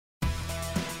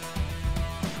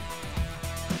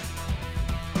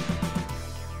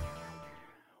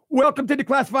Welcome to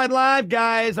Declassified Live,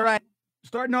 guys. All right,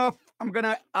 starting off, I'm going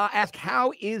to ask,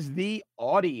 how is the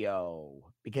audio?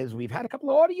 Because we've had a couple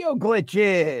of audio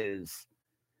glitches.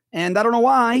 And I don't know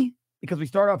why, because we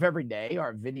start off every day.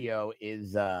 Our video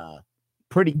is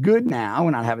pretty good now.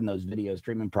 We're not having those video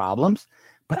streaming problems.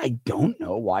 But I don't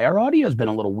know why our audio has been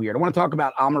a little weird. I want to talk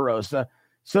about Omarosa.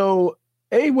 So,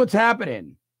 hey, what's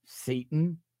happening?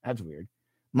 Satan? That's weird.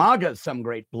 MAGA's some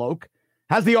great bloke.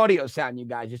 How's the audio sound, you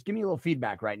guys? Just give me a little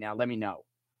feedback right now. Let me know.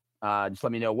 Just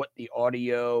let me know what the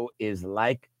audio is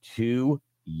like to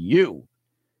you.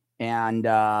 And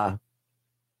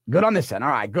good on this end. All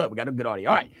right, good. We got a good audio.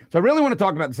 All right. So I really want to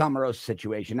talk about the Omarosa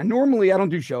situation. And normally I don't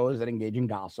do shows that engage in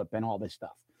gossip and all this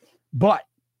stuff. But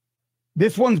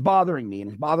this one's bothering me,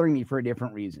 and it's bothering me for a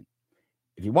different reason.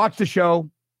 If you watch the show,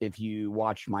 if you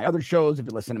watch my other shows, if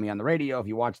you listen to me on the radio, if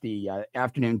you watch the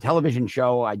afternoon television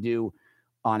show I do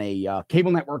on a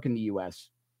cable network in the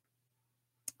U.S.,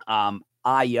 I'm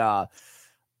a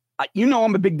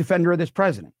big defender of this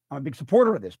president. I'm a big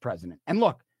supporter of this president. And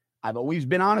look, I've always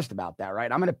been honest about that,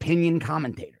 right? I'm an opinion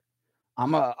commentator.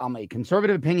 I'm a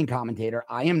conservative opinion commentator.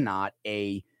 I am not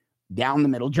a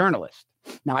down-the-middle journalist.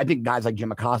 Now, I think guys like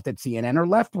Jim Acosta at CNN are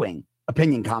left-wing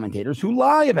opinion commentators who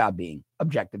lie about being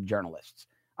objective journalists.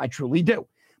 I truly do.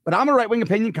 But I'm a right-wing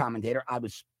opinion commentator.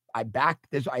 I backed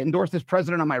this. I endorsed this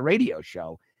president on my radio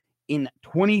show in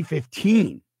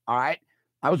 2015. All right.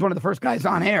 I was one of the first guys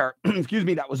on air, excuse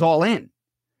me, that was all in.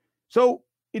 So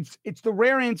it's the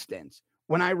rare instance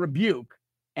when I rebuke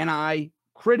and I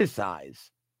criticize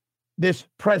this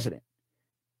president.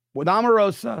 With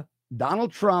Omarosa,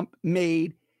 Donald Trump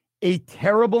made a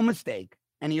terrible mistake,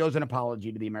 and he owes an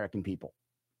apology to the American people.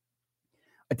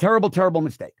 A terrible, terrible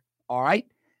mistake. All right.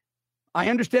 I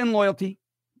understand loyalty.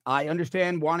 I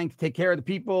understand wanting to take care of the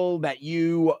people that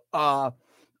you that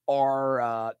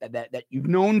you've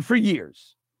known for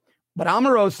years. But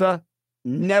Omarosa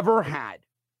never had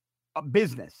a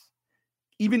business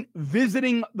even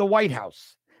visiting the White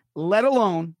House, let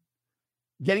alone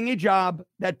getting a job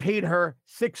that paid her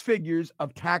 6 figures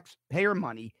of taxpayer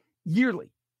money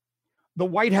yearly. The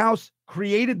White House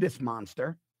created this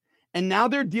monster, and now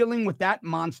they're dealing with that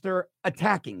monster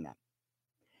attacking them.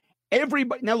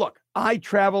 Everybody, now look, I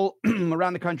travel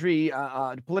around the country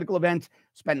to political events,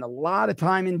 spend a lot of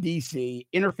time in DC,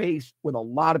 interface with a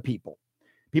lot of people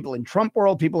in Trump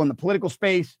world, people in the political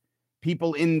space,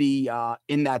 people in the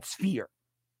in that sphere.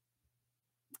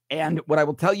 And what I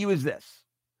will tell you is this: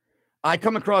 I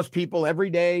come across people every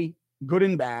day, good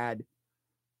and bad.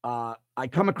 I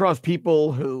come across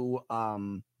people who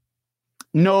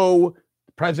know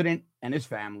the president and his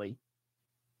family.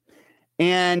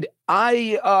 And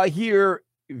I hear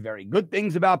very good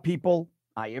things about people.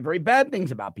 I hear very bad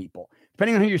things about people.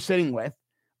 Depending on who you're sitting with,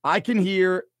 I can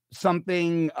hear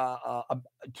something,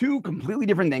 2 completely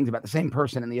different things about the same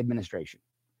person in the administration.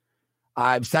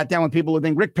 I've sat down with people who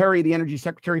think Rick Perry, the energy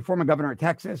secretary, former governor of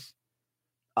Texas,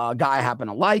 a guy I happen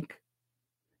to like.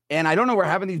 And I don't know, we're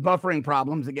having these buffering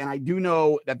problems. Again, I do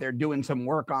know that they're doing some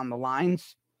work on the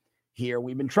lines here.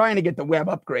 We've been trying to get the web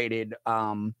upgraded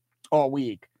all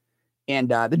week. And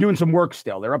they're doing some work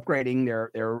still. They're upgrading.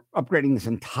 They're upgrading this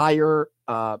entire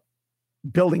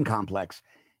building complex,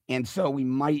 and so we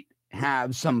might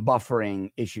have some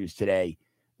buffering issues today.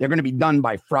 They're going to be done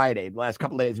by Friday. The last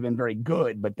couple of days have been very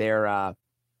good, but they're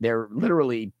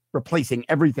literally replacing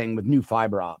everything with new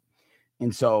fiber op,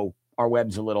 and so our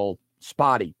web's a little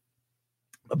spotty.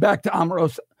 But back to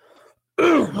Omarosa.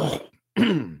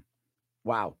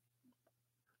 Wow.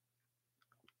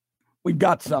 We've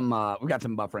got some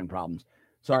buffering problems.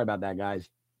 Sorry about that, guys.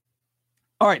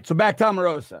 All right, so back to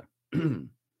Omarosa.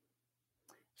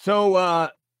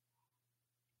 So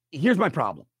here's my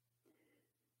problem.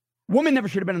 Woman never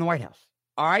should have been in the White House.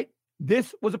 All right,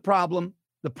 this was a problem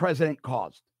the president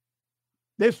caused.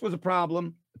 This was a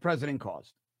problem the president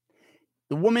caused.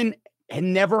 The woman had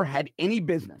never had any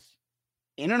business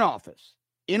in an office,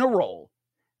 in a role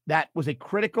that was a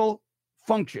critical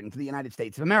function for the United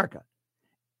States of America,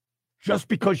 just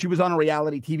because she was on a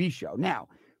reality TV show. Now,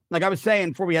 like I was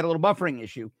saying before, we had a little buffering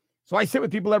issue. So I sit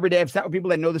with people every day. I've sat with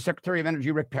people that know the Secretary of Energy,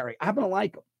 Rick Perry. I happen to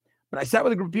like him. But I sat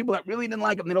with a group of people that really didn't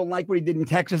like him. They don't like what he did in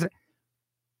Texas. And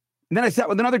then I sat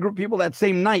with another group of people that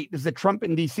same night, this is at Trump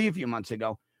in D.C. a few months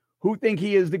ago, who think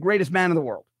he is the greatest man in the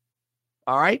world.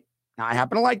 All right? Now, I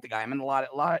happen to like the guy. I'm in the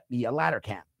latter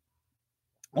camp.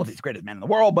 I won't say he's the greatest man in the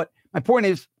world, but my point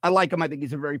is, I like him. I think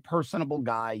he's a very personable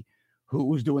guy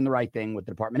who's doing the right thing with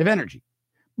the Department of Energy.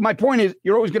 My point is,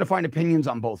 you're always going to find opinions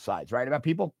on both sides, right, about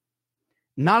people?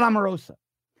 Not Omarosa.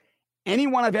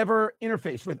 Anyone I've ever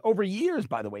interfaced with over years,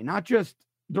 by the way, not just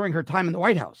during her time in the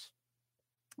White House,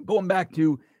 going back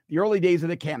to the early days of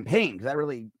the campaign, because I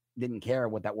really didn't care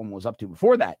what that woman was up to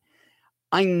before that,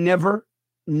 I never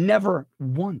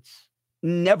once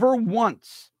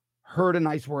heard a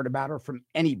nice word about her from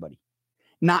anybody.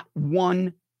 Not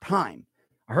one time.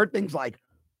 I heard things like,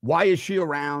 why is she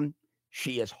around?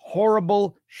 She is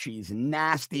horrible. She's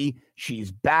nasty.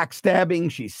 She's backstabbing.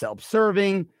 She's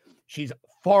self-serving. She's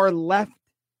far left.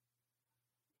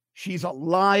 She's a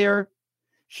liar.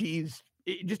 She's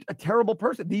just a terrible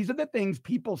person. These are the things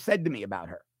people said to me about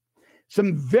her.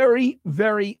 Some very,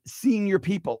 very senior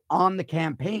people on the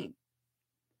campaign.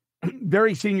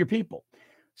 Very senior people.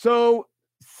 So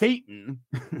Satan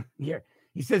here,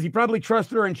 he says he probably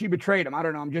trusted her and she betrayed him. I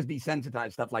don't know. I'm just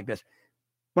desensitized, stuff like this.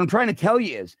 What I'm trying to tell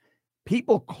you is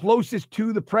people closest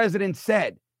to the president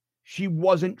said she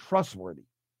wasn't trustworthy.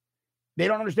 They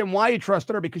don't understand why he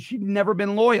trusted her, because she'd never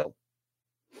been loyal.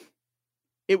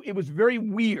 It was very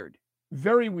weird.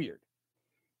 Very weird.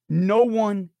 No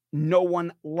one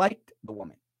liked the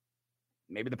woman.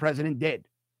 Maybe the president did.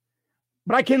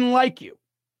 But I can like you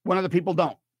when other people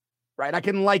don't, right? I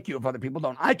can like you if other people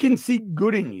don't. I can see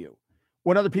good in you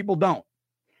when other people don't.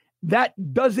 That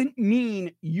doesn't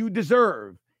mean you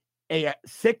deserve a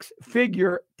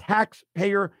six-figure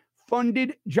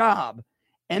taxpayer-funded job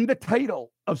and the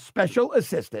title of special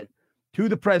assistant to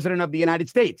the president of the United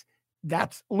States.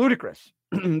 That's ludicrous.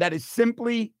 That is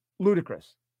simply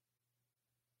ludicrous.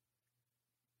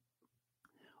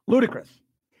 Ludicrous.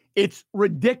 It's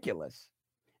ridiculous.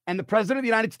 And the president of the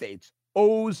United States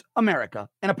owes America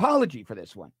an apology for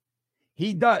this one.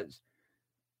 He does.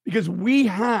 Because we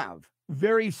have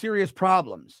very serious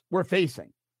problems we're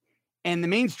facing. And the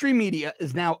mainstream media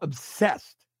is now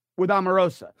obsessed with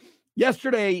Omarosa.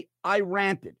 Yesterday, I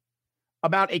ranted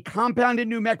about a compound in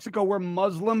New Mexico where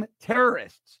Muslim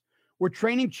terrorists were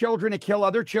training children to kill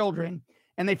other children.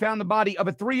 And they found the body of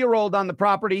a 3-year-old on the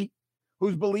property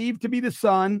who's believed to be the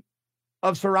son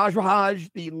of Siraj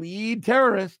Wahhaj, the lead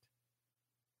terrorist.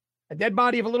 A dead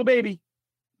body of a little baby,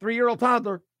 3-year-old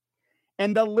toddler.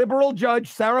 And the liberal judge,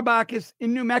 Sarah Bacchus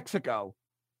in New Mexico,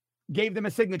 gave them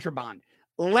a signature bond.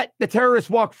 Let the terrorists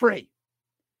walk free.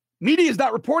 Media is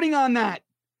not reporting on that.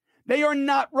 They are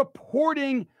not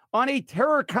reporting on a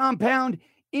terror compound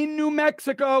in New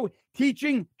Mexico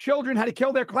teaching children how to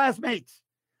kill their classmates.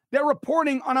 They're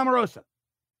reporting on Omarosa.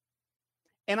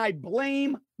 And I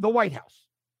blame the White House.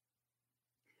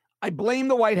 I blame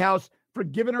the White House for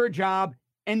giving her a job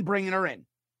and bringing her in.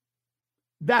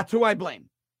 That's who I blame.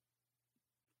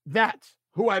 That's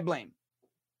who I blame.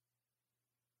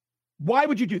 Why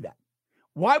would you do that?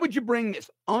 Why would you bring this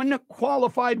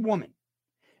unqualified woman,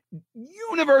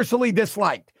 universally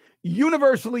disliked,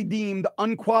 universally deemed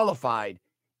unqualified,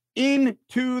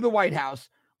 into the White House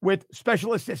with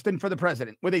special assistant for the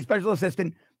president, with a special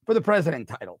assistant for the president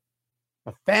title?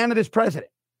 A fan of this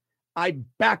president. I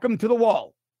back him to the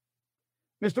wall.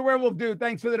 Mr. Werewolf Dude,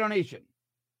 thanks for the donation.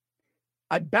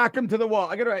 I back him to the wall.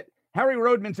 I got to write. Harry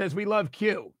Rodman says we love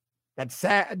Q. That's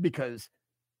sad because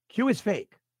Q is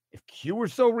fake. If Q were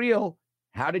so real,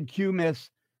 how did Q miss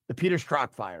the Peter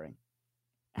Strzok firing?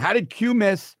 How did Q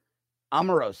miss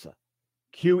Omarosa?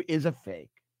 Q is a fake.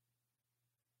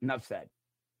 Enough said.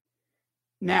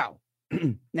 Now,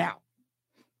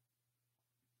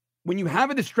 when you have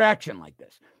a distraction like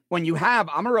this, when you have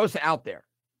Omarosa out there,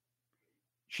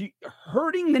 she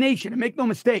hurting the nation, and make no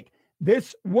mistake,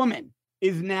 this woman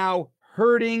is now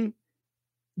hurting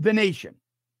the nation.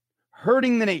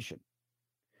 Hurting the nation.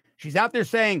 She's out there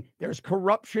saying there's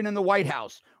corruption in the White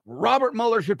House. Robert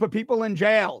Mueller should put people in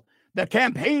jail. The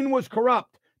campaign was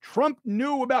corrupt. Trump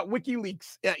knew about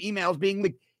WikiLeaks emails being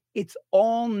leaked. It's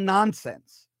all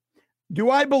nonsense. Do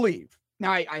I believe?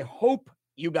 Now, I hope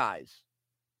you guys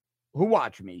who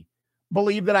watch me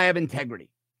believe that I have integrity.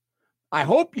 I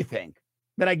hope you think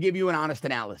that I give you an honest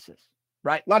analysis,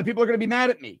 right? A lot of people are going to be mad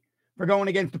at me for going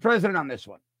against the president on this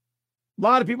one. A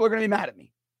lot of people are going to be mad at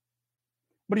me.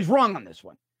 But he's wrong on this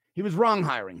one. He was wrong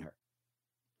hiring her.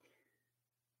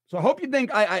 So I hope you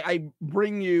think I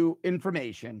bring you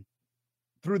information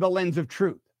through the lens of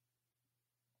truth.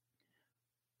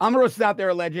 Omarosa is out there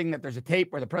alleging that there's a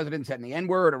tape where the president said the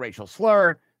N-word, a racial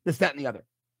slur, this, that, and the other.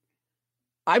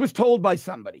 I was told by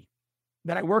somebody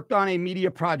that I worked on a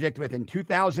media project with in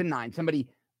 2009, somebody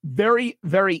very,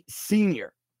 very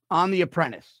senior on The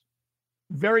Apprentice,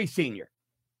 very senior,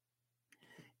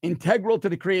 integral to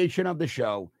the creation of the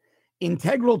show,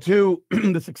 integral to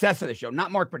the success of the show,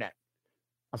 not Mark Burnett.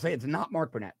 I'll say it's not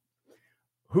Mark Burnett,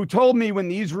 who told me when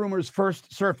these rumors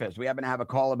first surfaced, we happened to have a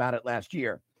call about it last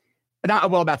year,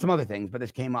 about some other things, but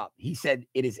this came up. He said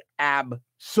it is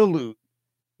absolute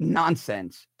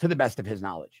nonsense to the best of his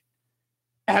knowledge.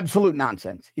 Absolute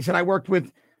nonsense. He said, I worked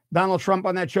with Donald Trump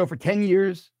on that show for 10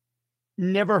 years.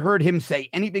 Never heard him say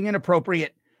anything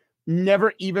inappropriate.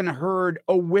 Never even heard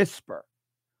a whisper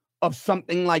of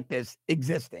something like this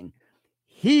existing.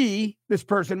 This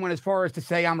person went as far as to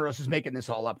say Omarosa is making this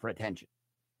all up for attention.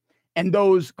 And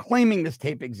those claiming this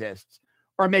tape exists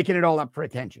are making it all up for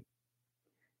attention.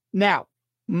 Now,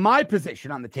 my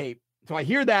position on the tape, so I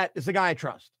hear that, it's a guy I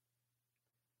trust.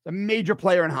 A major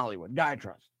player in Hollywood, guy I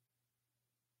trust.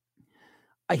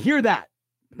 I hear that.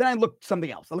 Then I look at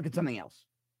something else.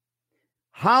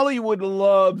 Hollywood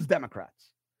loves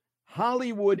Democrats.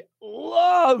 Hollywood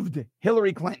loved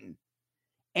Hillary Clinton.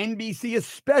 NBC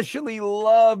especially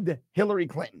loved Hillary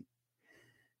Clinton.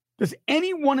 Does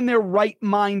anyone in their right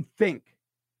mind think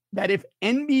that if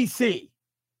NBC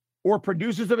or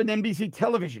producers of an NBC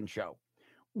television show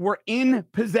were in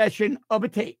possession of a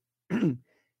tape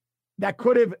that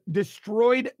could have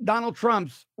destroyed Donald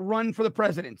Trump's run for the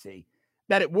presidency,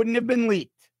 that it wouldn't have been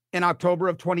leaked in October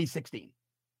of 2016?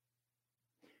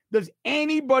 Does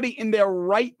anybody in their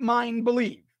right mind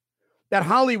believe that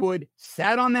Hollywood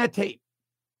sat on that tape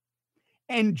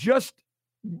and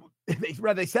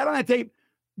they sat on that tape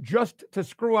just to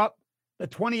screw up the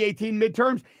 2018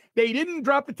 midterms? They didn't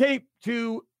drop the tape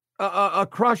to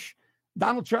crush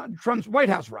Donald Trump's White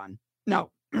House run.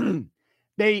 No,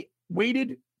 they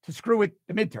waited to screw with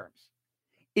the midterms.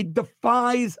 It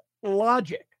defies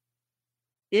logic.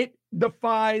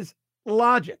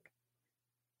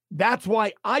 That's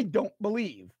why I don't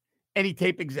believe any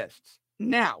tape exists.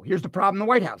 Now, here's the problem the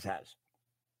White House has.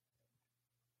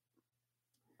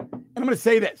 And I'm going to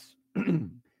say this.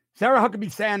 Sarah Huckabee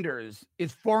Sanders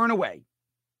is far and away,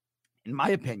 in my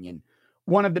opinion,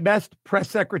 one of the best press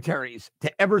secretaries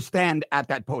to ever stand at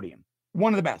that podium.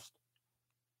 One of the best.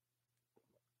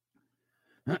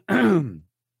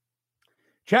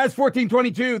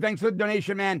 Chaz1422, thanks for the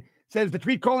donation, man. Says the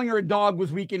tweet calling her a dog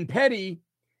was weak and petty.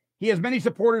 He has many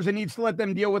supporters and needs to let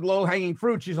them deal with low-hanging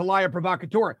fruit. She's a liar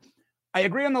provocateur. I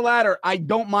agree on the latter. I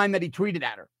don't mind that he tweeted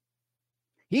at her.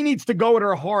 He needs to go at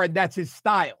her hard. That's his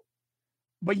style.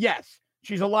 But yes,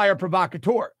 she's a liar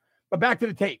provocateur. But back to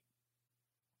the tape.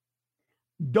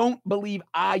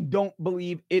 I don't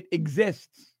believe it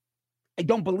exists. I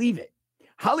don't believe it.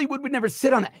 Hollywood would never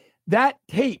sit on that. That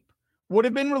tape would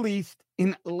have been released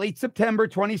in late September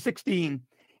 2016,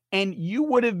 and you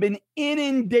would have been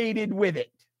inundated with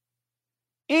it.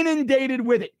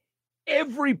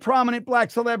 Every prominent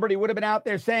black celebrity would have been out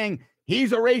there saying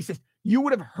he's a racist. You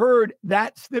would have heard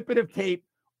that snippet of tape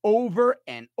over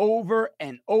and over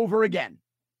and over again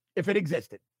if it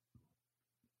existed.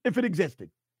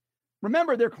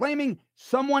 Remember, they're claiming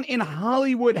someone in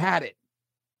Hollywood had it.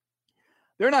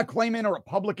 They're not claiming a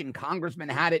Republican congressman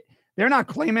had it. They're not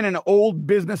claiming an old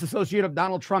business associate of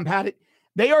Donald Trump had it.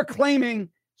 They are claiming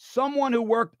someone who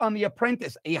worked on The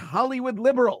Apprentice, a Hollywood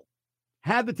liberal,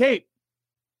 had the tape.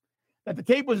 That the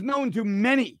tape was known to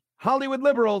many Hollywood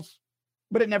liberals,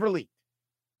 but it never leaked.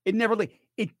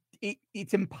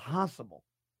 It's impossible.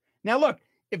 Now, look,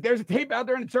 if there's a tape out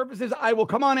there and it surfaces, I will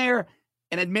come on air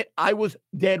and admit I was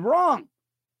dead wrong.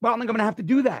 Well, I think I'm going to have to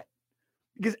do that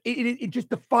because it just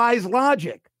defies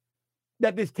logic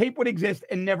that this tape would exist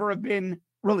and never have been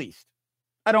released.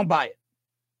 I don't buy it.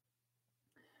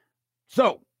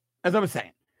 So, as I was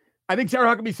saying, I think Sarah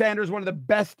Huckabee Sanders is one of the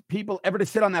best people ever to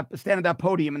stand at that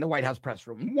podium in the White House press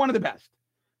room. One of the best.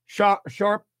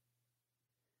 Sharp.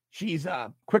 She's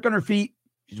quick on her feet.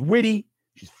 She's witty.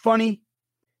 She's funny.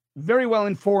 Very well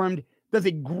informed. Does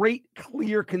a great,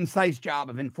 clear, concise job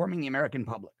of informing the American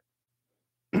public.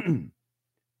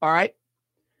 All right.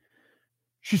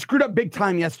 She screwed up big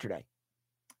time yesterday.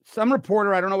 Some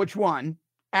reporter, I don't know which one,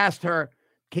 asked her,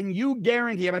 can you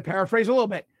guarantee, I'm going to paraphrase a little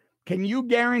bit, can you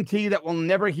guarantee that we'll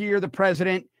never hear the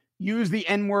president use the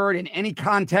N-word in any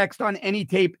context on any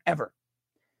tape ever?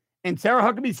 And Sarah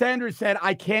Huckabee Sanders said,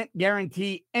 I can't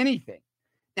guarantee anything.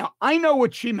 Now, I know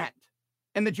what she meant.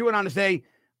 And that she went on to say,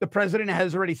 the president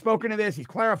has already spoken to this. He's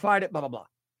clarified it, blah, blah, blah.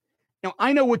 Now,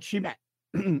 I know what she meant.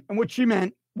 And what she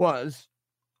meant was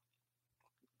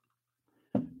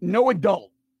no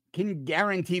adult can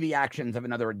guarantee the actions of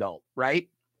another adult, right?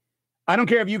 I don't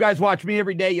care if you guys watch me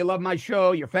every day. You love my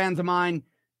show. You're fans of mine.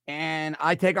 And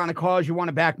I take on a cause. You want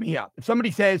to back me up. If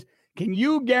somebody says, can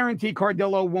you guarantee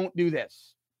Cardillo won't do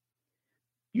this?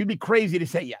 You'd be crazy to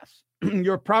say yes.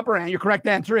 Your correct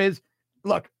answer is,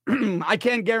 look, I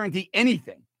can't guarantee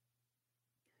anything.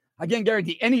 I can't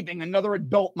guarantee anything another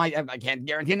adult might have. I can't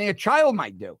guarantee anything a child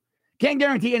might do. Can't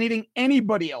guarantee anything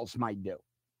anybody else might do.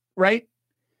 Right?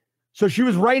 So she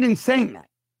was right in saying that,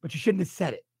 but she shouldn't have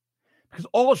said it. Because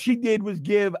all she did was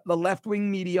give the left-wing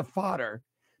media fodder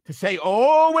to say,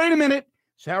 oh, wait a minute.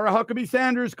 Sarah Huckabee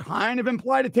Sanders kind of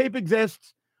implied a tape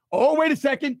exists. Oh, wait a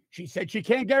second. She said she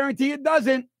can't guarantee it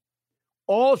doesn't.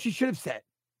 All she should have said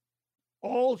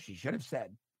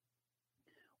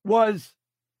was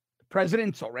the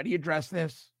president's already addressed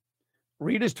this.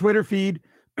 Read his Twitter feed,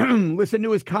 listen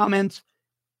to his comments.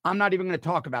 I'm not even going to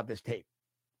talk about this tape.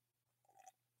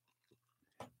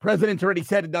 President's already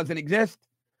said it doesn't exist.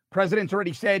 President's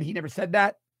already said he never said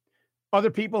that. Other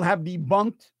people have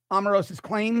debunked Omarosa's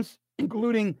claims,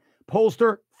 including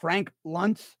pollster Frank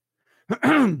Luntz.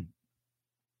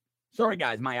 Sorry,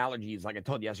 guys, my allergies, like I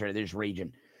told you yesterday, they're just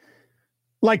raging.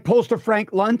 Like pollster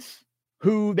Frank Luntz,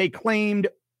 who they claimed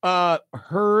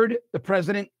heard the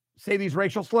president say these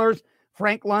racial slurs.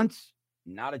 Frank Luntz,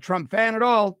 not a Trump fan at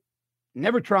all,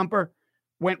 never Trumper,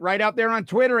 went right out there on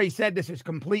Twitter. He said, this is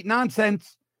complete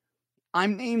nonsense.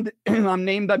 I'm named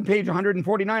on page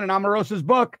 149 in Omarosa's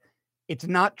book. It's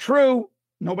not true.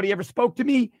 Nobody ever spoke to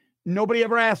me. Nobody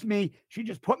ever asked me. She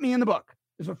just put me in the book.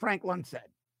 This is what Frank Luntz said.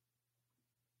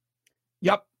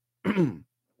 Yep.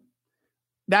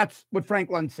 That's what Frank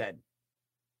Luntz said.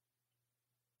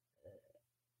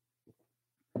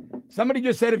 Somebody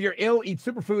just said, if you're ill, eat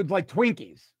superfoods like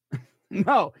Twinkies.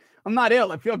 No, I'm not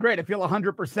ill. I feel great. I feel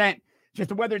 100%. Just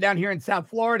the weather down here in South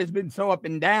Florida has been so up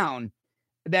and down.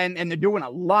 And they're doing a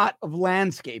lot of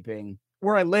landscaping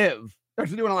where I live. They're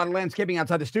actually doing a lot of landscaping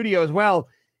outside the studio as well.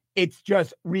 It's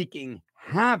just wreaking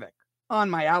havoc on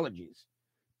my allergies.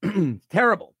 It's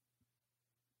terrible.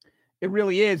 It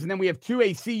really is. And then we have 2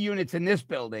 AC units in this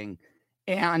building.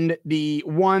 And the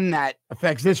one that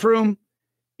affects this room,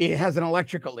 it has an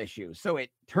electrical issue. So it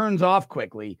turns off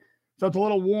quickly. So it's a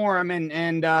little warm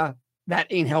and that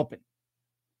ain't helping.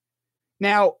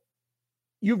 Now,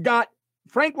 you've got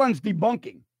Frank Luntz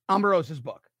debunking Omarosa's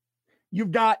book.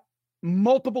 You've got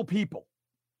multiple people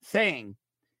saying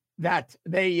that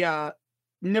they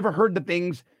never heard the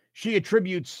things she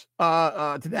attributes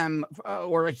to them,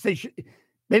 or say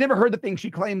they never heard the things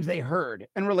she claims they heard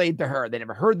and relayed to her. They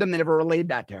never heard them. They never relayed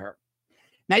that to her.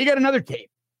 Now you got another tape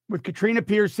with Katrina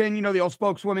Pearson, you know, the old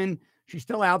spokeswoman. She's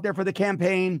still out there for the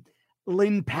campaign.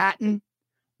 Lynn Patton,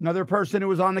 another person who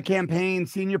was on the campaign,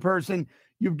 senior person.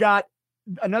 You've got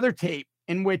another tape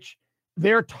in which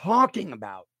they're talking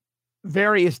about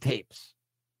various tapes.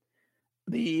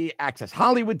 The Access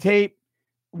Hollywood tape,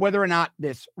 whether or not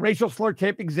this racial slur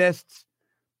tape exists,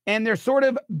 and they're sort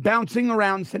of bouncing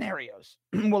around scenarios.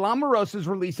 Well, Omarosa's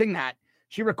releasing that.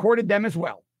 She recorded them as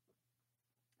well.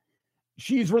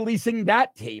 She's releasing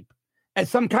that tape as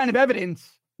some kind of evidence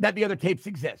that the other tapes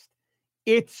exist.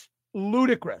 It's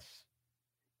ludicrous.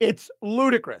 It's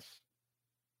ludicrous.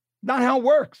 Not how it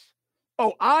works.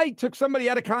 Oh, I took somebody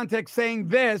out of context saying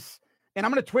this, and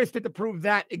I'm going to twist it to prove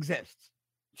that exists.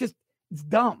 It's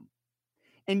dumb.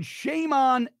 And shame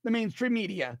on the mainstream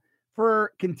media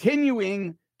for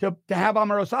continuing to have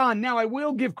Omarosa on. Now, I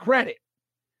will give credit.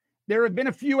 There have been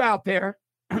a few out there,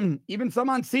 even some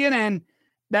on CNN,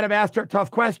 that have asked her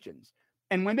tough questions.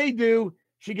 And when they do,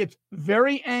 she gets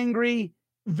very angry,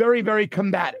 very, very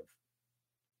combative.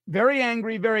 Very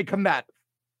angry, very combative.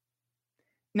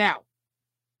 Now,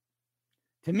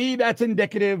 to me, that's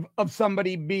indicative of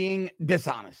somebody being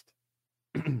dishonest.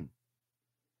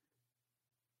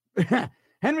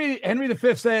 Henry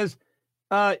V says,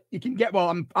 you can get,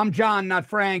 well, I'm John, not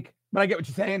Frank, but I get what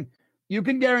you're saying. You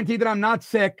can guarantee that I'm not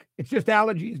sick. It's just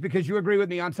allergies because you agree with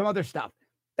me on some other stuff.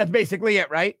 That's basically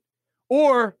it, right?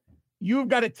 Or you've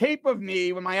got a tape of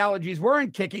me when my allergies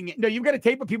weren't kicking in. No, you've got a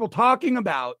tape of people talking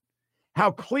about how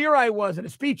clear I was in a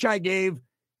speech I gave.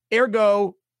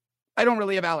 Ergo, I don't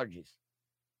really have allergies.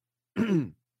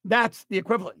 That's the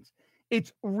equivalence.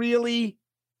 It's really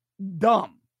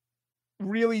dumb.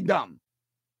 Really dumb.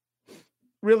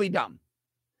 Really dumb.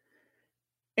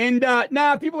 And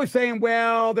now people are saying,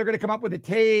 well, they're going to come up with a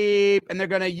tape and they're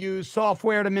going to use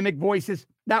software to mimic voices.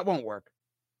 That won't work.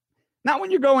 Not when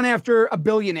you're going after a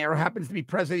billionaire who happens to be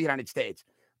president of the United States.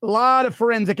 A lot of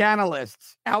forensic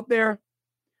analysts out there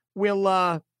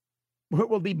will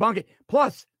debunk it.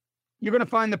 Plus, you're going to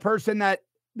find the person that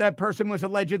person was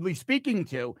allegedly speaking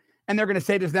to, and they're going to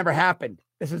say this never happened.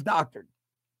 This is doctored.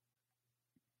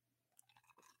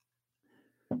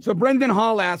 So Brendan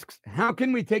Hall asks, how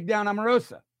can we take down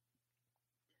Omarosa?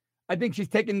 I think she's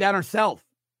taken down herself.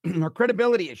 Her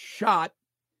credibility is shot.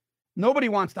 Nobody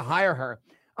wants to hire her.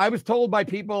 I was told by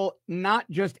people, not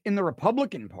just in the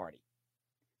Republican Party.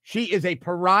 She is a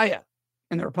pariah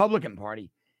in the Republican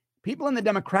Party. People in the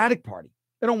Democratic Party,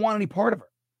 they don't want any part of her.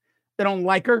 They don't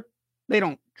like her. They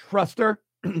don't trust her.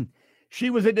 She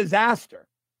was a disaster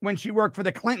when she worked for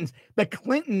the Clintons. The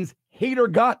Clintons hate her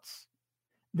guts.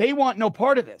 They want no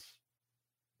part of this.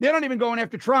 They're not even going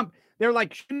after Trump. They're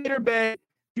like, she made her bed.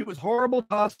 She was horrible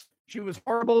to us. She was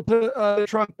horrible to the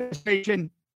Trump administration.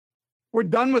 We're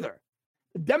done with her.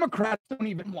 The Democrats don't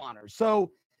even want her. So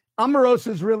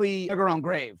Omarosa's really dug her own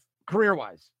grave,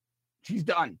 career-wise. She's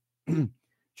done.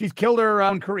 She's killed her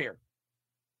own career.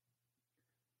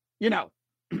 You know,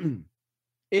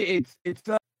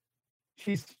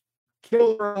 she's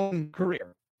killed her own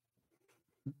career.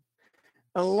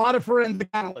 A lot of forensic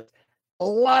analysts, a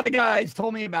lot of guys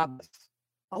told me about this.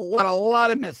 A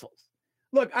lot of missiles.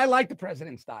 Look, I like the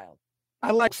president's style.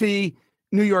 I like to see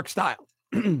New York style.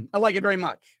 I like it very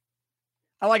much.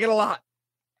 I like it a lot.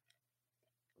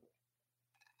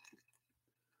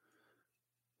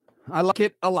 I like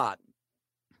it a lot.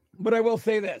 But I will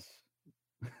say this.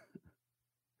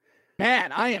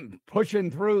 Man, I am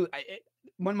pushing through.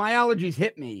 When my allergies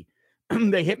hit me,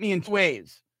 they hit me in two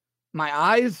ways. My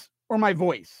eyes or my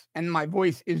voice. And my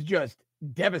voice is just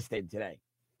devastated today.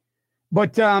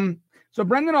 But so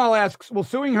Brendan All asks, will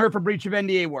suing her for breach of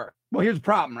NDA work? Well, here's the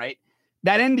problem, right?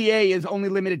 That NDA is only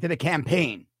limited to the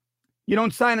campaign. You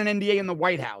don't sign an NDA in the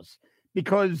White House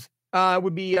because it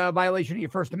would be a violation of your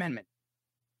First Amendment.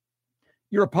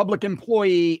 You're a public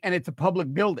employee and it's a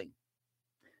public building.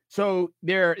 So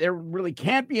there really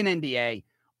can't be an NDA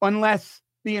unless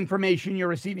the information you're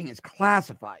receiving is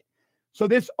classified. So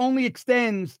this only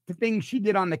extends to things she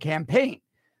did on the campaign.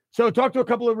 So I talked to a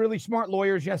couple of really smart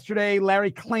lawyers yesterday. Larry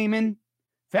Klayman,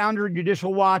 founder of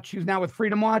Judicial Watch, who's now with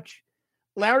Freedom Watch.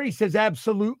 Larry says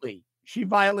absolutely she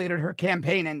violated her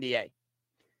campaign NDA.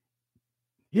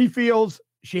 He feels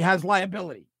she has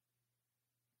liability.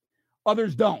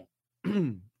 Others don't.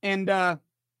 And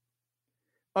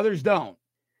others don't.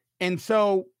 And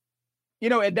so, you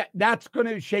know, that's going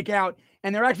to shake out.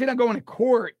 And they're actually not going to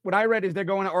court. What I read is they're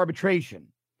going to arbitration.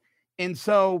 And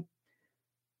so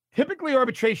typically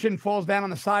arbitration falls down on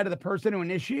the side of the person who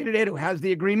initiated it, who has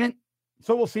the agreement.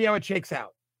 So we'll see how it shakes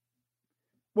out.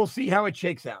 We'll see how it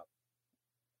shakes out.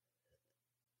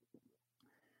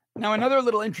 Now, another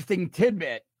little interesting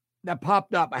tidbit that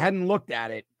popped up. I hadn't looked at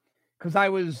it because I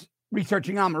was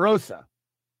researching Omarosa.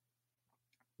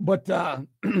 But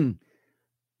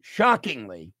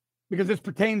shockingly, because this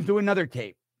pertains to another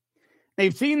tape,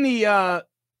 they've seen the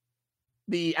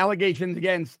allegations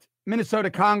against Minnesota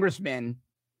Congressman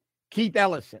Keith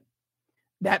Ellison,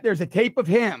 that there's a tape of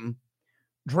him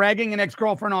dragging an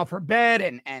ex-girlfriend off her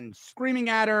bed and screaming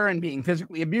at her and being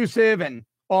physically abusive and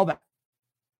all that.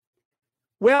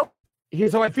 Well,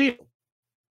 here's how I feel.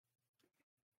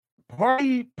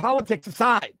 Party politics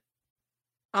aside,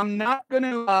 I'm not going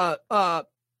to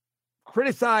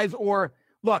criticize or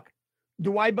look.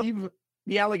 Do I believe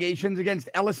the allegations against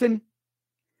Ellison?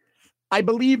 I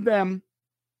believe them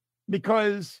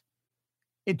because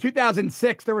in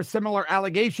 2006, there were similar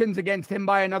allegations against him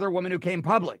by another woman who came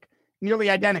public, nearly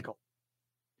identical.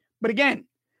 But again,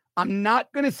 I'm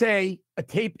not going to say a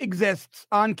tape exists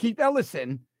on Keith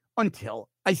Ellison until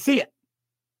I see it.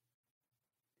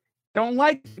 Don't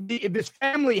like if this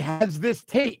family has this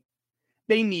tape,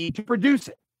 they need to produce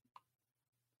it.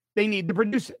 They need to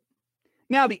produce it.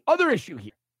 Now, the other issue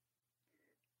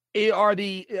here are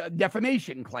the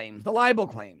defamation claims, the libel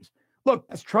claims. Look,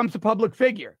 as Trump's a public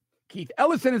figure, Keith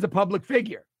Ellison is a public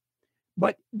figure,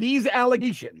 but these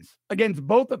allegations against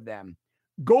both of them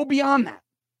go beyond that.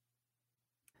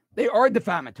 They are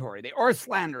defamatory. They are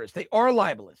slanderous. They are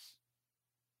libelous.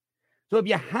 So if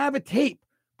you have a tape,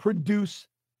 produce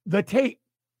the tape.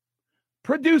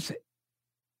 Produce it.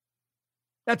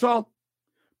 That's all.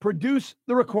 Produce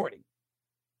the recording.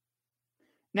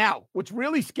 Now, what's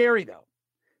really scary, though,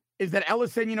 is that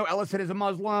Ellison, Ellison is a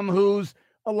Muslim who's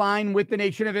aligned with the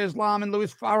Nation of Islam and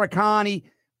Louis Farrakhan.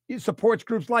 He supports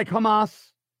groups like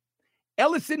Hamas.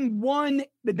 Ellison won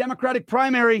the Democratic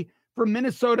primary for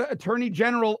Minnesota Attorney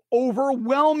General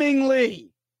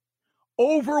overwhelmingly.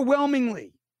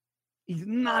 Overwhelmingly. He's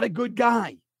not a good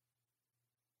guy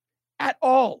at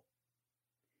all.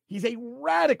 He's a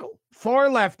radical, far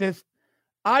leftist,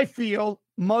 I feel,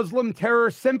 Muslim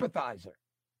terror sympathizer.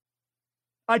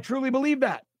 I truly believe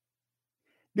that.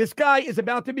 This guy is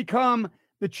about to become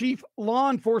the chief law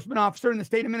enforcement officer in the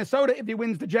state of Minnesota if he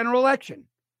wins the general election.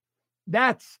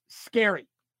 That's scary.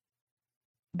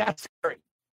 That's scary.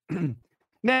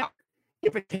 Now,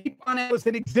 if a tape on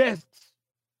Ellison exists,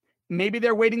 maybe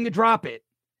they're waiting to drop it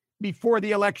before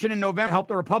the election in November to help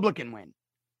the Republican win.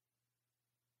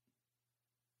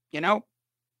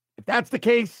 If that's the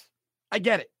case, I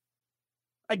get it.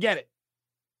 I get it.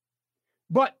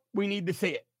 But we need to see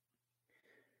it.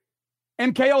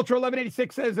 MK Ultra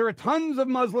 1186 says there are tons of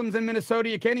Muslims in Minnesota.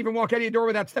 You can't even walk out of your door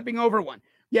without stepping over one.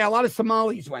 Yeah, a lot of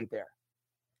Somalis went there.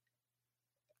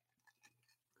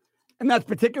 And that's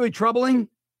particularly troubling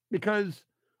because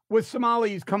with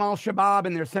Somalis come al-Shabaab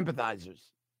and their sympathizers.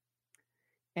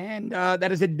 And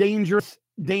that is a dangerous,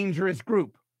 dangerous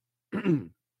group.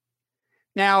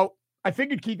 Now, I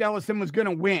figured Keith Ellison was going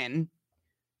to win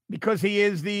because he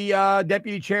is the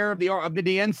deputy chair of the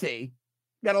DNC.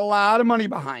 Got a lot of money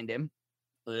behind him.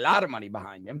 A lot of money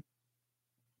behind him.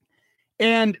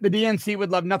 And the DNC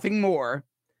would love nothing more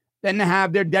than to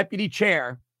have their deputy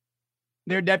chair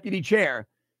as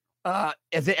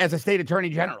a state attorney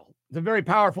general. It's a very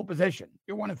powerful position.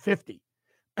 You're one of 50.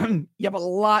 You have a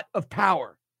lot of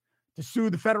power to sue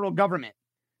the federal government,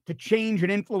 to change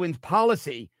and influence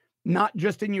policy, not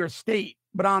just in your state,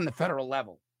 but on the federal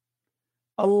level.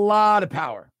 A lot of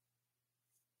power.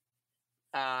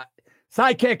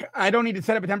 Sidekick, I don't need to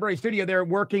set up a temporary studio. They're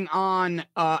working on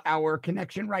our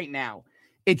connection right now.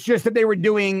 It's just that they were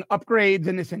doing upgrades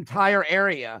in this entire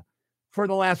area for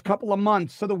the last couple of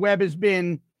months. So the web has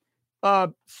been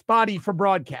spotty for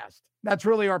broadcast. That's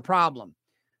really our problem.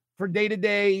 For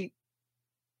day-to-day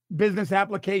business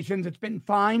applications, it's been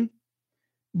fine,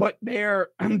 but they're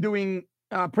doing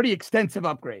pretty extensive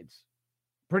upgrades.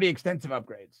 Who's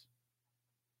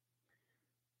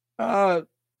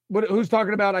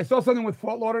talking about? I saw something with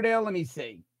Fort Lauderdale. Let me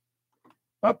see.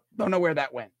 Oh, don't know where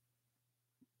that went.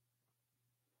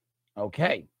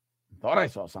 Okay. Thought I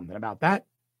saw something about that.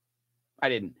 I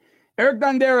didn't. Eric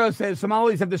Dondero says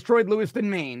Somalis have destroyed Lewiston,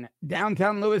 Maine.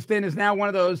 Downtown Lewiston is now one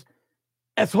of those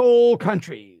S-hole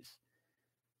countries.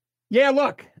 Yeah,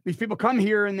 look, these people come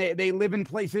here and they live in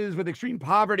places with extreme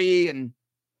poverty, and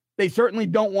they certainly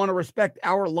don't want to respect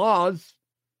our laws,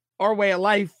 our way of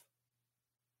life.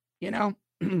 You know,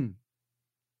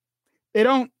 they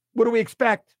don't. What do we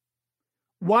expect?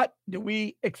 What do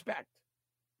we expect?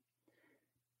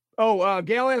 Oh,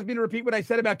 Gail asked me to repeat what I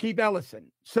said about Keith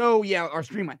Ellison. So, yeah, our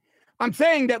stream went. I'm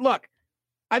saying that, look,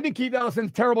 I think Keith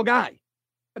Ellison's a terrible guy.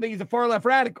 I think he's a far left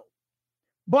radical.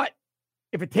 But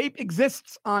if a tape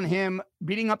exists on him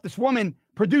beating up this woman,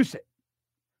 produce it.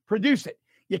 Produce it.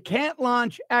 You can't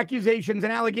launch accusations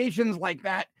and allegations like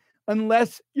that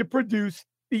unless you produce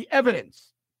the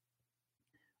evidence.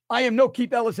 I am no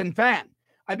Keith Ellison fan.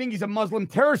 I think he's a Muslim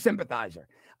terror sympathizer.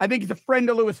 I think he's a friend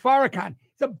of Louis Farrakhan.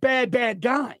 He's a bad, bad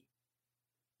guy.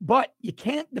 But you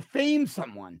can't defame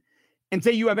someone and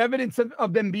say you have evidence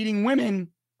of them beating women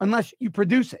unless you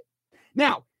produce it.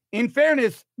 Now, in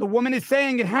fairness, the woman is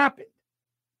saying it happened.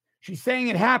 She's saying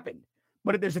it happened.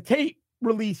 But if there's a tape,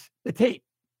 release the tape.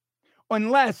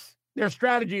 Unless their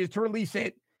strategy is to release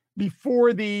it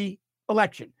before the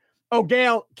election. Oh,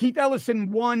 Gail, Keith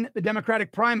Ellison won the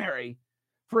Democratic primary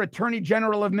for Attorney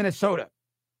General of Minnesota.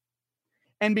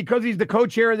 And because he's the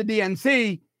co-chair of the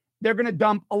DNC, they're going to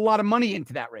dump a lot of money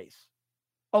into that race.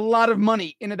 A lot of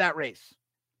money into that race.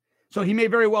 So he may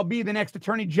very well be the next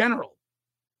Attorney General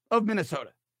of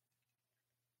Minnesota.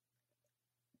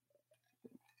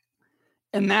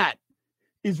 And that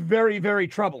is very, very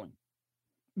troubling.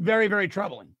 Very, very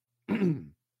troubling.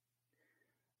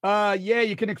 Yeah,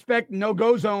 you can expect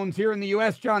no-go zones here in the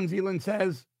U.S., John Zealand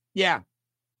says. Yeah.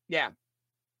 Yep.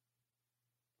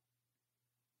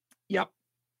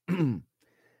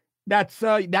 That's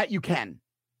that you can.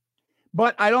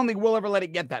 But I don't think we'll ever let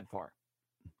it get that far.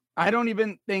 I don't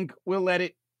even think we'll let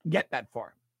it get that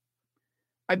far.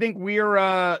 I think we're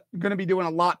going to be doing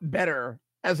a lot better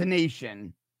as a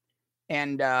nation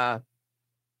and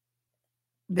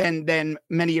than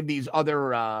many of these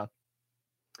other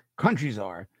countries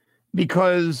are,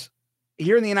 because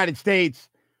here in the United States,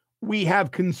 we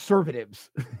have conservatives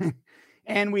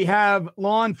and we have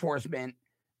law enforcement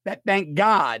that, thank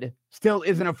God, still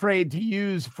isn't afraid to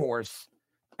use force.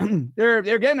 They're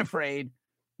getting afraid,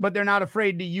 but they're not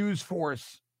afraid to use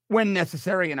force when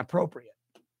necessary and appropriate.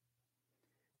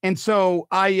 And so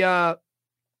I'm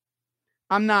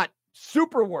not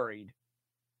super worried.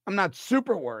 I'm not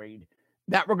super worried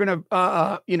that we're going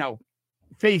to,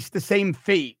 face the same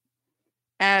fate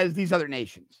as these other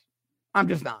nations. I'm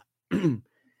just not.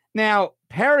 Now,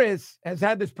 Paris has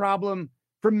had this problem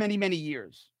for many, many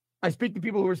years. I speak to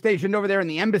people who were stationed over there in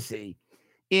the embassy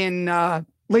in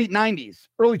late 90s,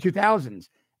 early 2000s.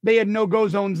 They had no-go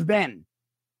zones then.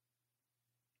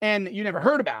 And you never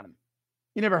heard about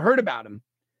them.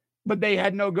 But they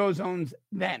had no-go zones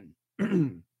then.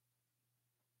 And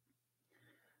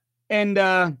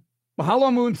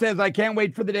Mahalo Moon says, I can't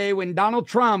wait for the day when Donald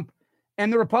Trump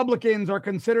and the Republicans are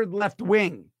considered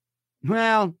left-wing.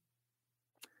 Well,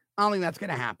 I don't think that's going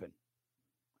to happen.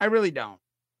 I really don't.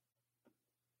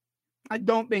 I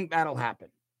don't think that'll happen.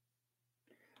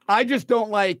 I just don't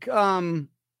like I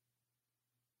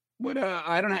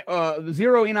don't know.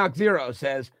 Zero Enoch Zero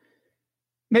says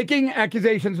Making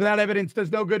accusations without evidence does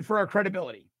no good for our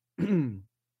credibility.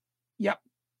 Yep.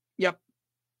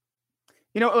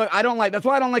 You know, look, that's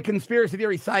why I don't like conspiracy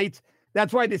theory sites.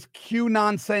 That's why this Q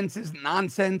nonsense is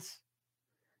nonsense.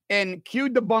 And Q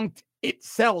debunked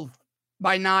itself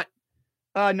by not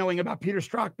knowing about Peter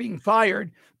Strzok being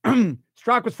fired.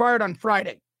 Strzok was fired on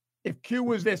Friday. If Q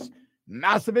was this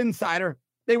massive insider,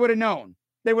 they would have known.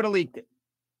 They would have leaked it.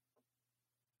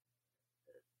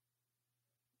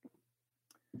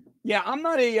 Yeah, I'm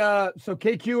not so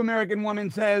KQ American Woman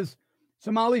says,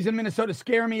 Somalis in Minnesota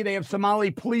scare me. They have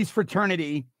Somali police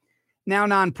fraternity, now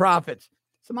nonprofits.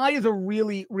 Somalia is a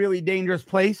really, really dangerous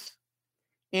place.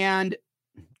 And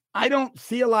I don't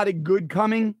see a lot of good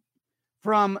coming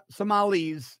from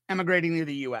Somalis emigrating to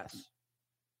the U.S.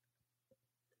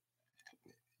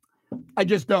 I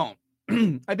just don't.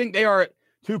 I think they are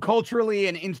too culturally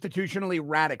and institutionally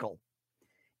radical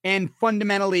and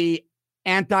fundamentally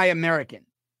anti-American.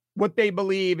 What they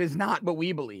believe is not what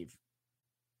we believe.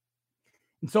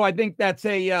 And so I think that's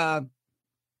a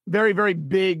very, very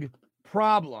big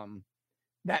problem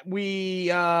that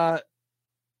we in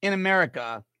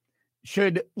America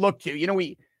should look to. You know,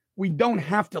 we don't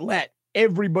have to let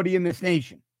everybody in this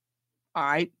nation. All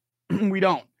right. We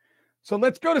don't. So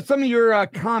let's go to some of your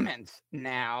comments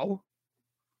now.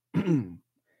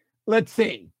 Let's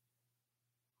see.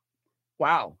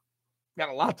 Wow. Got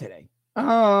a lot today.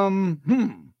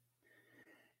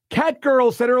 Cat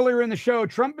Girl said earlier in the show,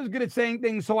 Trump is good at saying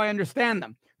things, so I understand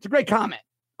them. It's a great comment.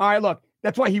 All right, look,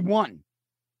 that's why he won.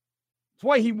 That's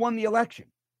why he won the election.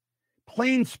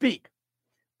 Plain speak.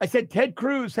 I said Ted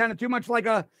Cruz sounded too much like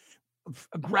a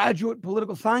graduate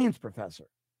political science professor.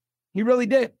 He really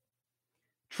did.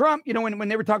 Trump, you know, when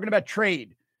they were talking about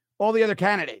trade, all the other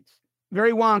candidates,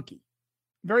 very wonky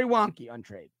on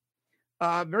trade,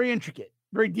 very intricate,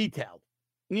 very detailed.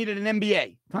 You needed an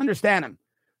MBA to understand him.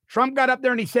 Trump got up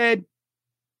there and he said,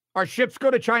 our ships go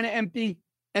to China empty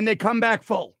and they come back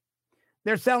full.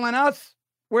 They're selling us.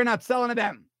 We're not selling to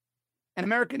them. And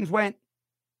Americans went,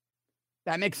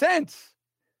 that makes sense.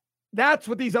 That's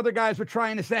what these other guys were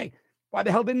trying to say. Why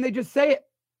the hell didn't they just say it?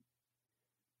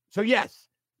 So yes,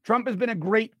 Trump has been a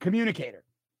great communicator.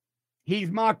 He's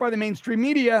mocked by the mainstream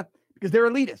media because they're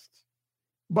elitists,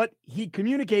 but he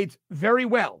communicates very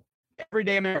well to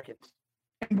everyday Americans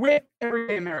and with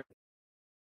everyday Americans.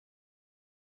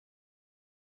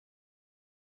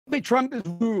 I think Trump is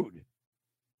rude.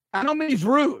 I don't think he's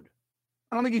rude.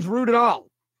 I don't think he's rude at all.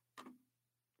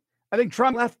 I think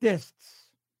Trump leftists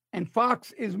and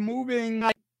Fox is moving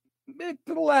a bit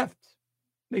to the left.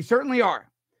 They certainly are.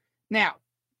 Now,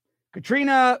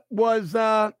 Katrina was,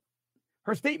 her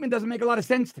statement doesn't make a lot of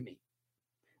sense to me.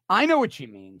 I know what she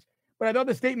means, but I thought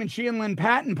the statement she and Lynn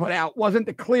Patton put out wasn't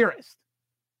the clearest.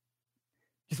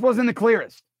 Just wasn't the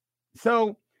clearest.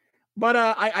 So, but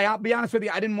I'll be honest with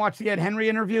you, I didn't watch the Ed Henry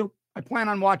interview. I plan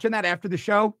on watching that after the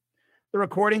show, the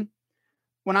recording.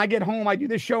 When I get home, I do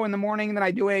this show in the morning, and then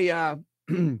I do a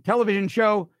television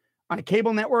show on a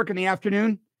cable network in the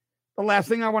afternoon. The last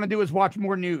thing I want to do is watch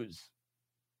more news.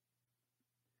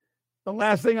 The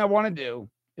last thing I want to do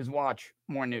is watch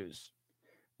more news.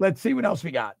 Let's see what else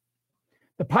we got.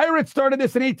 The pirates started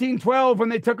this in 1812 when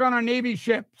they took on our Navy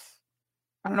ships.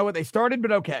 I don't know what they started,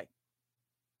 but okay.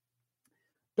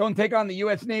 Don't take on the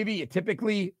U.S. Navy. You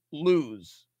typically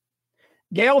lose.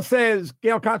 Gail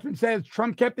Kotzman says,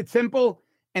 Trump kept it simple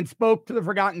and spoke to the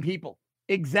forgotten people.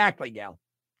 Exactly, Gail.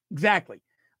 Exactly.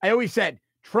 I always said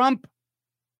Trump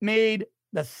made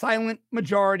the silent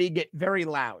majority get very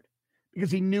loud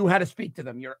because he knew how to speak to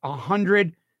them. You're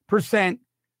 100%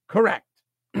 correct.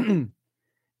 And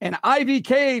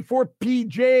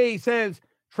IVK4PJ says,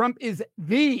 Trump is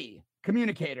the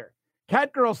communicator.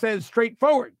 Catgirl says,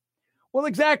 straightforward. Well,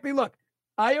 exactly. Look,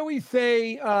 I always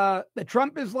say that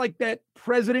Trump is like that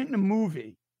president in a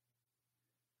movie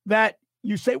that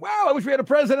you say, wow, I wish we had a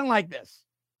president like this,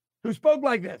 who spoke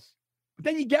like this. But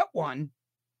then you get one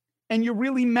and you're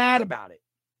really mad about it.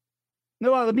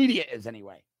 No, well, the media is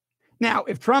anyway. Now,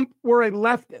 if Trump were a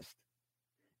leftist,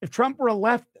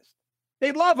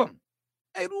 they'd love him.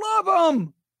 They'd love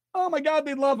him. Oh, my God,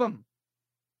 they'd love him.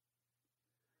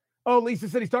 Oh, Lisa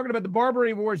said he's talking about the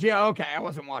Barbary Wars. Yeah, okay, I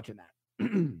wasn't watching that.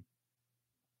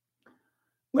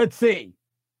 Let's see.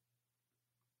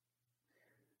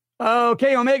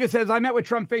 Okay, Omega says, I met with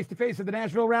Trump face-to-face at the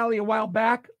Nashville rally a while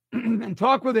back and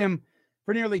talked with him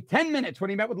for nearly 10 minutes when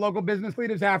he met with local business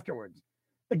leaders afterwards.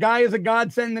 The guy is a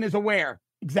godsend and is aware.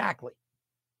 Exactly.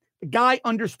 The guy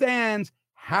understands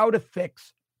how to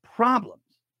fix problems.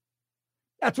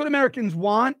 That's what Americans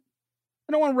want.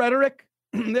 They don't want rhetoric.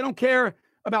 They don't care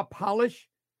about polish.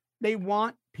 They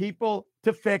want people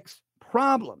to fix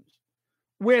problems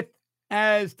with,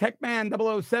 as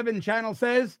Techman007 channel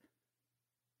says,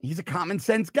 he's a common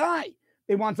sense guy.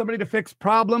 They want somebody to fix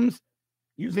problems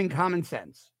using common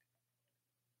sense.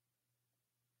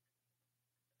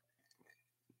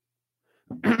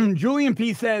 Julian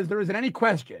P. says, there isn't any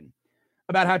question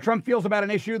about how Trump feels about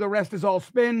an issue. The rest is all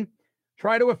spin.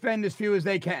 Try to offend as few as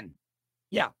they can.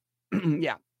 Yeah.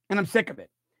 Yeah. And I'm sick of it.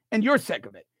 And you're sick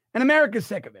of it. And America's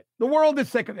sick of it. The world is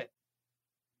sick of it.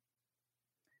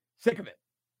 Sick of it.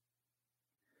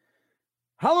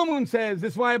 Hollow Moon says,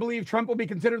 this is why I believe Trump will be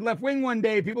considered left-wing one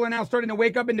day. People are now starting to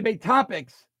wake up and debate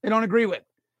topics they don't agree with.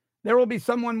 There will be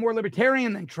someone more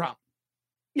libertarian than Trump.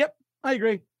 Yep, I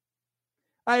agree.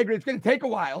 I agree. It's going to take a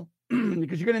while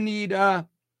because you're going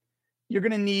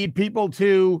to need people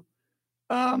to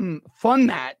fund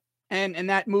that and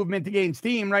that movement to gain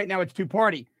steam. Right now, it's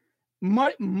two-party.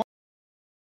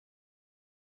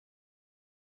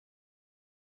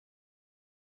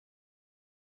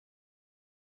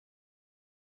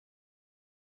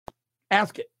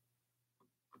 Ask it.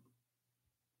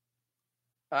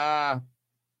 I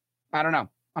don't know.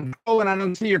 I'm trolling. I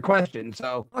don't see your question.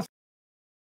 So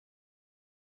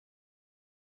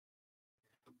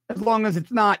as long as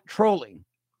it's not trolling.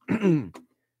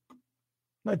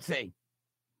 Let's see.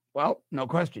 Well, no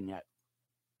question yet.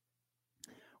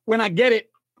 When I get it,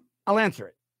 I'll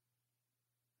answer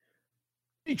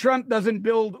it. Trump doesn't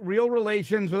build real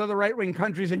relations with other right-wing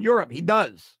countries in Europe. He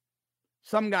does.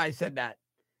 Some guy said that.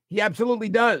 He absolutely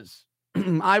does.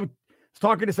 I was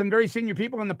talking to some very senior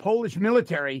people in the Polish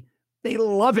military. They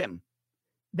love him.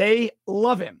 They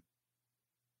love him.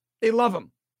 They love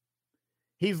him.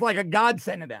 He's like a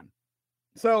godsend to them.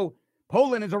 So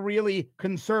Poland is a really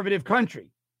conservative country.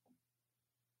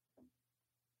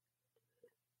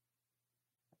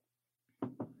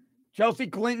 Chelsea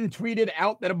Clinton tweeted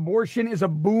out that abortion is a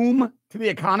boom to the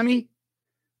economy.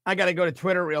 I got to go to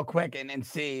Twitter real quick and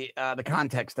see the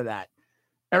context of that.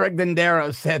 Eric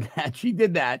Dendero said that. She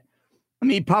did that. Let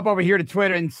me pop over here to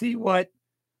Twitter and see what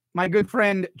my good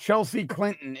friend Chelsea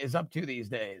Clinton is up to these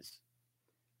days.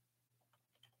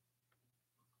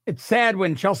 It's sad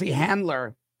when Chelsea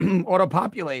Handler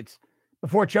auto-populates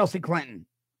before Chelsea Clinton.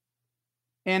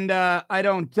 And I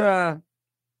don't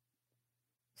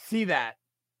see that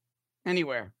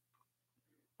anywhere.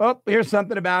 Oh, here's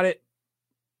something about it.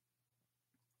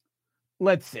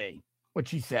 Let's see what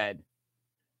she said.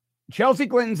 Chelsea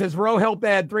Clinton says Roe helped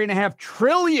add $3.5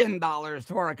 trillion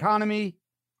to our economy.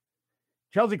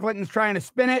 Chelsea Clinton's trying to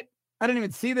spin it. I didn't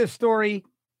even see this story.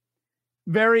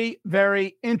 Very,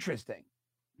 very interesting.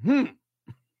 Oh,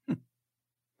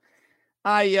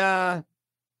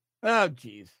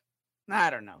 geez. I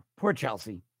don't know. Poor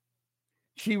Chelsea.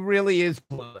 She really is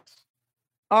clueless.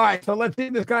 All right, so let's see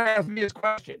if this guy asks me his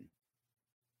question.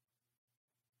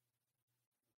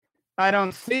 I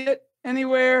don't see it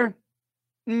anywhere.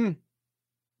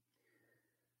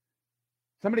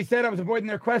 Somebody said I was avoiding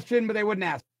their question, but they wouldn't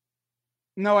ask.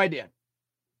 No idea.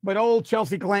 But old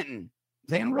Chelsea Clinton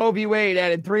saying Roe v. Wade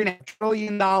added $3.5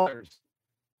 trillion to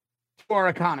our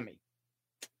economy.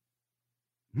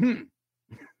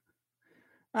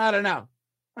 I don't know.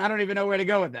 I don't even know where to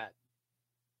go with that.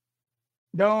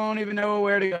 Don't even know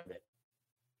where to go with it.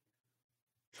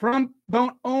 Trump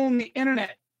don't own the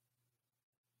internet.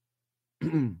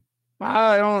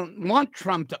 I don't want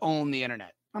Trump to own the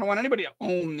internet. I don't want anybody to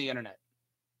own the internet.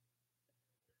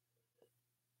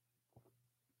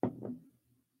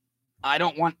 I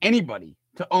don't want anybody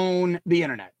to own the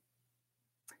internet.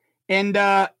 And,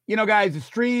 guys, the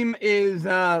stream is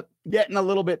getting a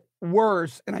little bit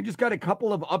worse. And I just got a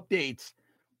couple of updates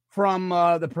from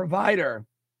the provider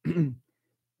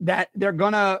that they're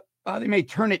going to, they may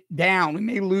turn it down. We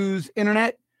may lose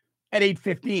internet at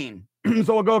 8:15.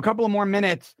 So we'll go a couple of more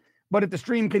minutes. But if the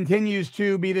stream continues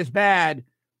to be this bad,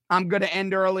 I'm going to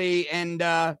end early. And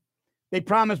they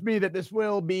promised me that this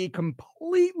will be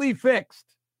completely fixed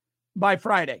by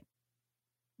Friday.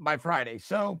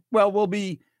 So, well, we'll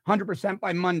be 100%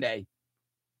 by Monday.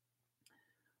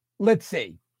 Let's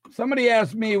see. Somebody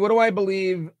asked me, what do I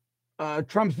believe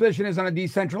Trump's position is on a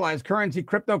decentralized currency,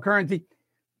 cryptocurrency?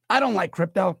 I don't like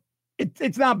crypto.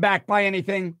 It's not backed by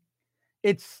anything.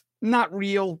 It's not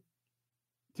real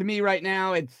to me right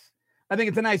now. I think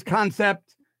it's a nice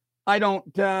concept. Not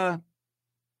a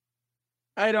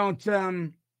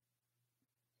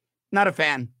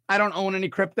fan. I don't own any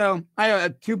crypto. I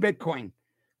have 2 Bitcoin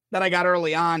that I got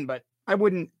early on, but I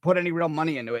wouldn't put any real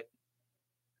money into it.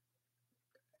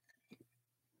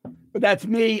 But that's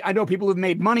me. I know people who've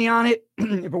made money on it.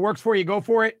 If it works for you, go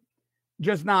for it.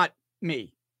 Just not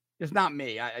me. Just not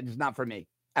me. Just not for me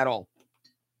at all.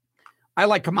 I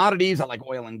like commodities. I like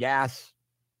oil and gas.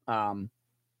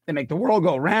 They make the world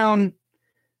go round.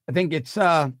 I think it's,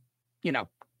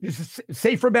 just a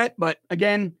safer bet. But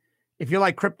again, if you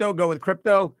like crypto, go with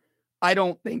crypto. I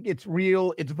don't think it's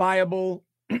real. It's viable.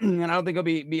 And I don't think it'll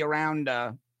be around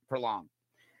for long.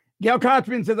 Gail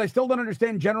Kotzman says, I still don't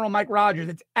understand General Mike Rogers.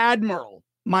 It's Admiral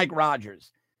Mike Rogers.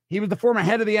 He was the former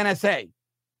head of the NSA.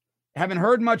 Haven't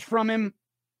heard much from him.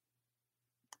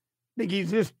 I think he's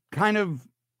just kind of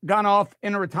gone off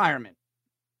in a retirement.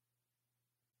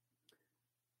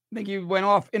 I think he went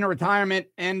off in a retirement.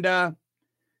 And the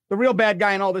real bad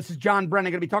guy in all this is John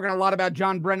Brennan. Going to be talking a lot about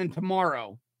John Brennan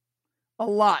tomorrow. A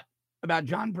lot about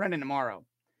John Brennan tomorrow.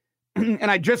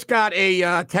 And I just got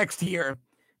a text here,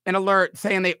 an alert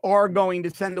saying they are going to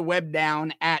send the web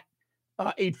down at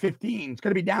 8:15. It's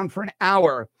going to be down for an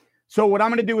hour. So what I'm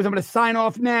going to do is I'm going to sign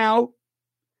off now,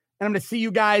 and I'm going to see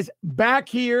you guys back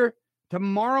here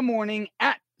tomorrow morning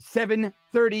at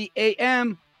 7:30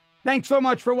 a.m. Thanks so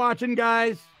much for watching,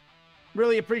 guys.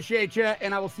 Really appreciate you,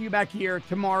 and I will see you back here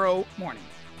tomorrow morning.